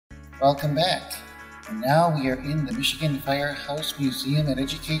Welcome back. And now we are in the Michigan Firehouse Museum and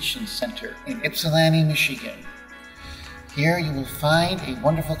Education Center in Ypsilanti, Michigan. Here you will find a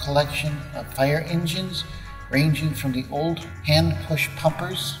wonderful collection of fire engines ranging from the old hand-push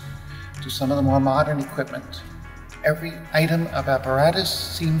pumpers to some of the more modern equipment. Every item of apparatus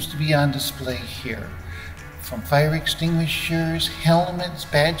seems to be on display here, from fire extinguishers, helmets,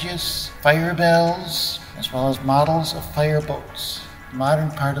 badges, fire bells, as well as models of fireboats. The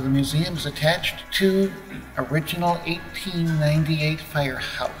modern part of the museum is attached to the original 1898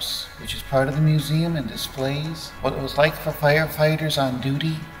 firehouse, which is part of the museum and displays what it was like for firefighters on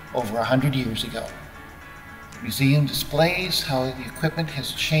duty over 100 years ago. The museum displays how the equipment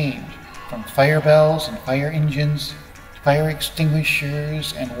has changed from fire bells and fire engines to fire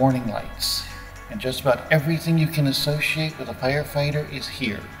extinguishers and warning lights. And just about everything you can associate with a firefighter is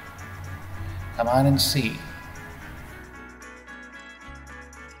here. Come on and see.